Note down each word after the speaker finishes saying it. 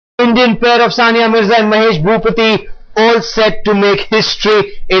Indian pair of Sania Mirza and Mahesh Bhupathi all set to make history.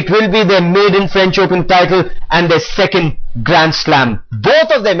 It will be their maiden French Open title and their second Grand Slam.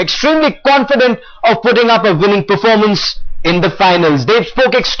 Both of them extremely confident of putting up a winning performance in the finals. They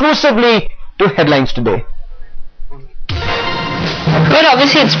spoke exclusively to Headlines today. Good,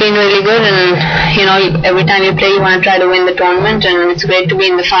 obviously it's been really good, and you know, every time you play you want to try to win the tournament, and it's great to be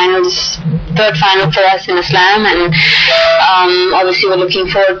in the finals, third final for us in a slam, and obviously we're looking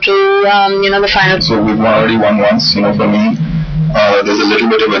forward to the finals. So we've already won once. For me, there's a little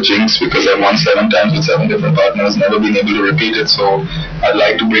bit of a jinx because I've won 7 times with 7 different partners, never been able to repeat it, so I'd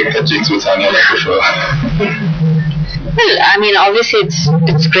like to break that jinx with Sania for sure. Well, I mean, obviously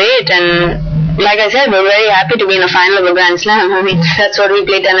it's great, and like I said, we're very happy to be in a final of a Grand Slam. I mean, that's what we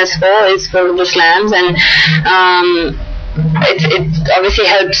play tennis for, is for the slams, and it obviously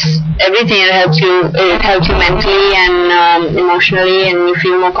helps everything. It helps you mentally and emotionally, and you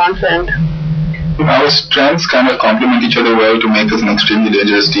feel more confident. Our strengths kind of complement each other well to make us an extremely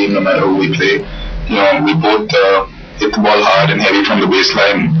dangerous team no matter who we play. We both hit the ball hard and heavy from the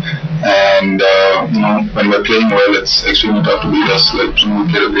baseline. And when we're playing well, it's extremely tough to beat us. Like, we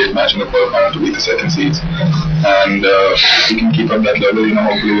played a great match in the quarterfinal to beat the second seeds, and if we can keep up that level,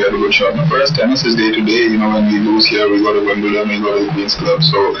 hopefully we have a good shot. Now, for us, tennis is day to day. When we lose here, we go to Wimbledon, we go to the Queen's Club.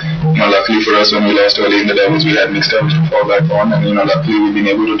 So, luckily for us, when we lost early in the Devils, we had mixed doubles to fall back on, and luckily we've been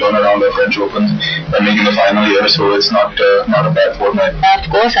able to turn around our French Opens by making the final here. So it's not a bad fortnight.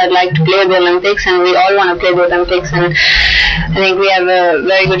 Of course, I'd like to play the Olympics, and we all want to play the Olympics, and I think we have a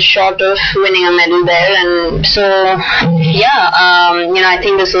very good shot of winning a medal there. And so I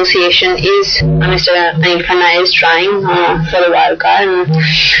think the association is, Mr. Anil Khanna is trying for the wild card, and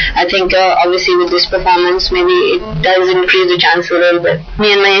I think obviously with this performance maybe it does increase the chance a little bit.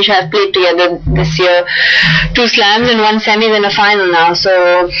 Me and Mahesh have played together this year, 2 slams and 1 semis and a final now,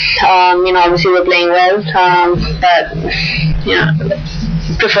 so obviously we're playing well, but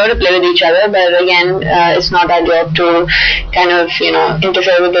prefer to play with each other, but again, it's not our job to kind of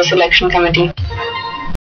interfere with the selection committee.